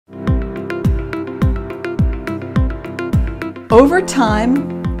Over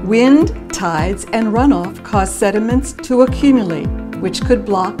time, wind, tides, and runoff cause sediments to accumulate, which could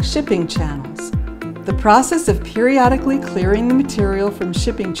block shipping channels. The process of periodically clearing the material from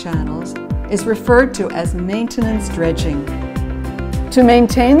shipping channels is referred to as maintenance dredging. To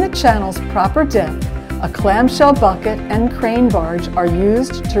maintain the channel's proper depth, a clamshell bucket and crane barge are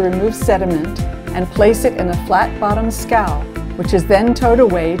used to remove sediment and place it in a flat-bottomed scow, which is then towed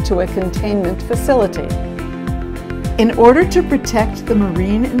away to a containment facility. In order to protect the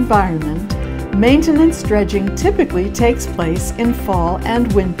marine environment, maintenance dredging typically takes place in fall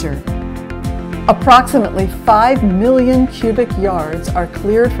and winter. Approximately 5 million cubic yards are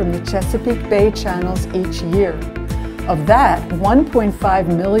cleared from the Chesapeake Bay channels each year. Of that, 1.5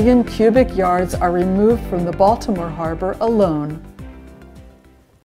 million cubic yards are removed from the Baltimore harbor alone.